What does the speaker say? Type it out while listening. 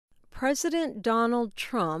President Donald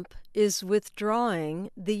Trump is withdrawing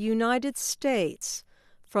the United States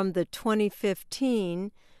from the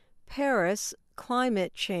 2015 Paris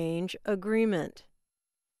Climate Change Agreement.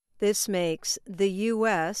 This makes the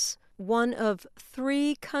U.S. one of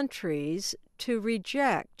 3 countries to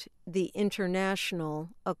reject the international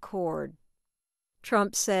accord.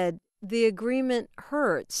 Trump said the agreement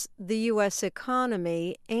hurts the U.S.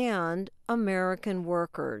 economy and American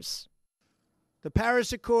workers. The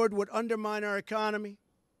Paris Accord would undermine our economy,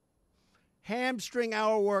 hamstring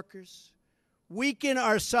our workers, weaken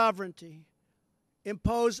our sovereignty,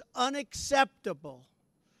 impose unacceptable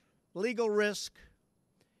legal risk,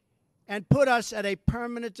 and put us at a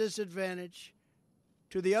permanent disadvantage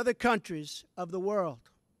to the other countries of the world.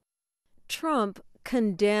 Trump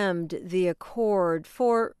condemned the accord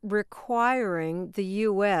for requiring the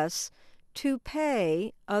U.S. to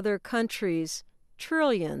pay other countries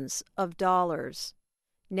trillions of dollars.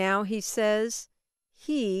 Now he says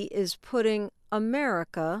he is putting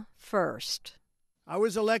America first. I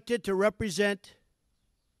was elected to represent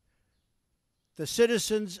the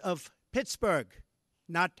citizens of Pittsburgh,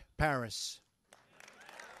 not Paris.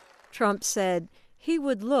 Trump said he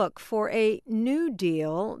would look for a new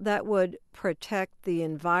deal that would protect the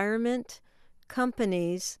environment,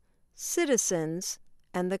 companies, citizens,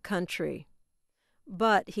 and the country.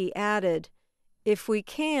 But he added, if we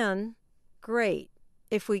can, great.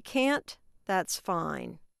 If we can't, that's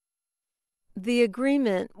fine. The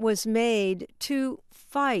agreement was made to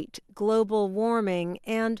fight global warming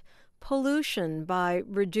and pollution by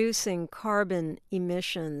reducing carbon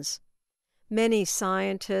emissions. Many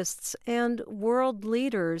scientists and world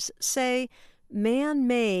leaders say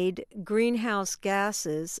man-made greenhouse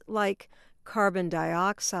gases like carbon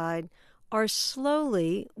dioxide are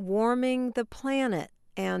slowly warming the planet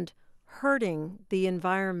and hurting the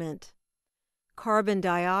environment. Carbon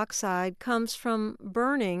dioxide comes from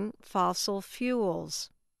burning fossil fuels.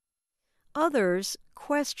 Others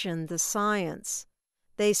question the science.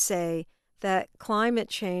 They say that climate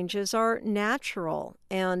changes are natural,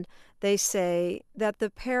 and they say that the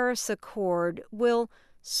Paris Accord will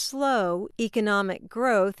slow economic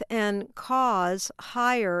growth and cause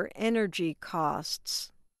higher energy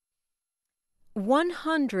costs.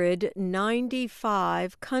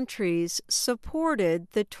 195 countries supported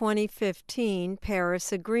the 2015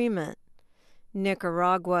 Paris Agreement.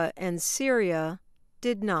 Nicaragua and Syria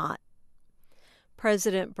did not.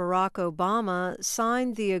 President Barack Obama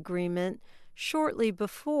signed the agreement shortly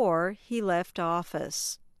before he left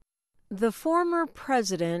office. The former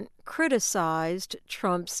president criticized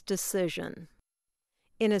Trump's decision.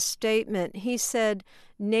 In a statement, he said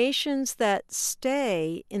nations that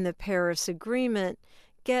stay in the Paris Agreement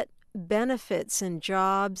get benefits and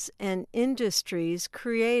jobs and industries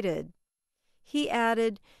created. He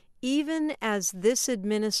added, even as this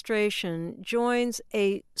administration joins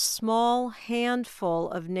a small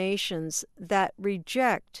handful of nations that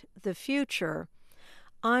reject the future,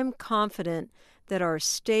 I'm confident that our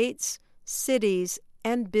states, cities,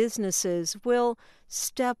 and businesses will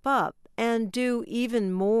step up and do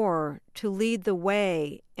even more to lead the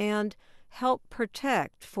way and help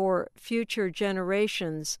protect for future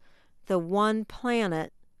generations the one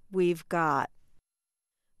planet we've got.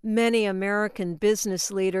 Many American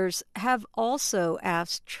business leaders have also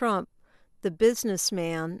asked Trump, the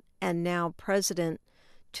businessman and now president,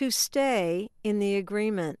 to stay in the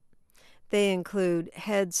agreement. They include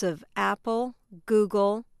heads of Apple,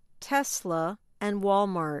 Google, Tesla, and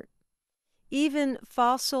Walmart. Even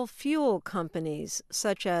fossil fuel companies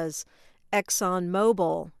such as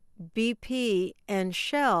ExxonMobil, BP, and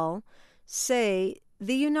Shell say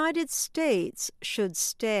the United States should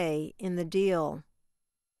stay in the deal.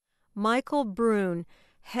 Michael Brune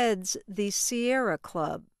heads the Sierra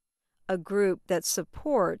Club, a group that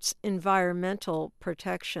supports environmental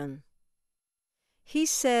protection. He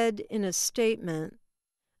said in a statement,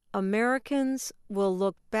 Americans will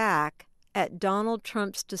look back at Donald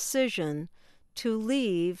Trump's decision to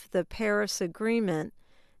leave the Paris Agreement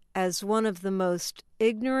as one of the most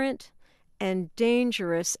ignorant and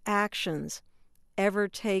dangerous actions ever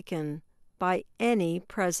taken by any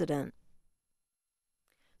president.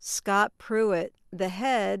 Scott Pruitt, the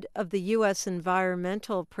head of the U.S.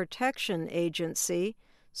 Environmental Protection Agency,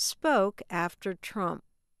 spoke after Trump.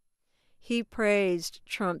 He praised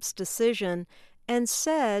Trump's decision and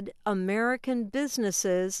said American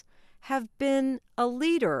businesses have been a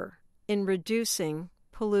leader in reducing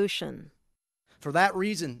pollution. For that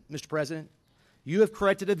reason, Mr. President, you have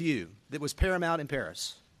corrected a view that was paramount in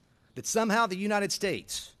Paris, that somehow the United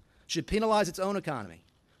States should penalize its own economy,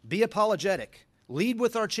 be apologetic, lead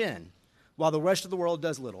with our chin, while the rest of the world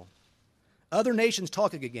does little. Other nations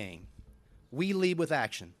talk a good game. We lead with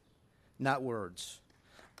action, not words.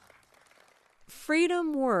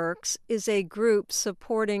 Freedom Works is a group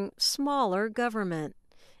supporting smaller government.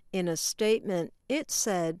 In a statement, it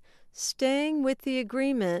said staying with the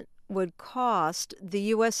agreement would cost the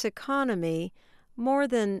U.S. economy more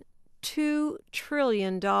than $2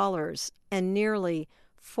 trillion and nearly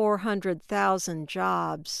 400,000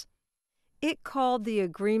 jobs. It called the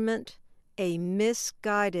agreement a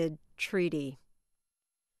misguided treaty.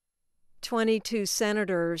 22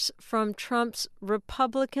 senators from Trump's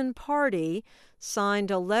Republican Party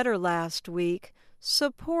signed a letter last week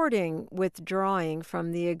supporting withdrawing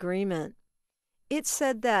from the agreement. It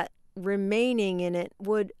said that remaining in it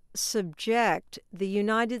would subject the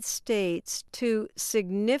United States to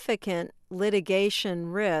significant litigation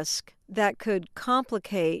risk that could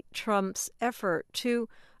complicate Trump's effort to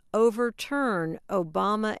overturn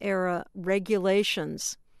Obama-era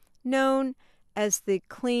regulations, known as the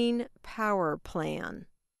Clean Power Plan.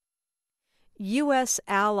 U.S.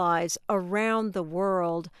 allies around the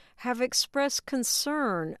world have expressed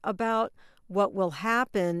concern about what will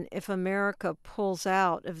happen if America pulls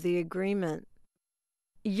out of the agreement.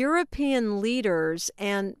 European leaders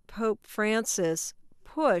and Pope Francis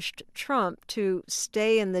pushed Trump to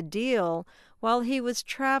stay in the deal while he was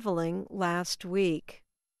traveling last week.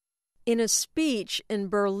 In a speech in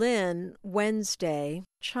Berlin Wednesday,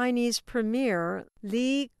 Chinese Premier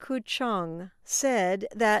Li Keqiang said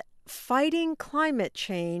that fighting climate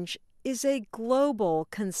change is a global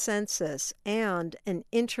consensus and an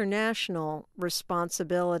international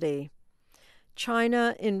responsibility.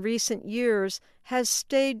 China in recent years has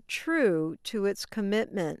stayed true to its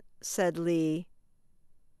commitment, said Li.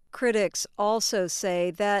 Critics also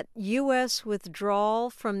say that U.S. withdrawal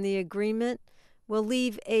from the agreement will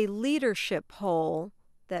leave a leadership hole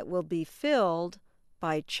that will be filled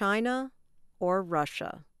by China or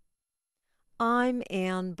Russia. I'm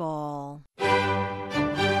Ann Ball.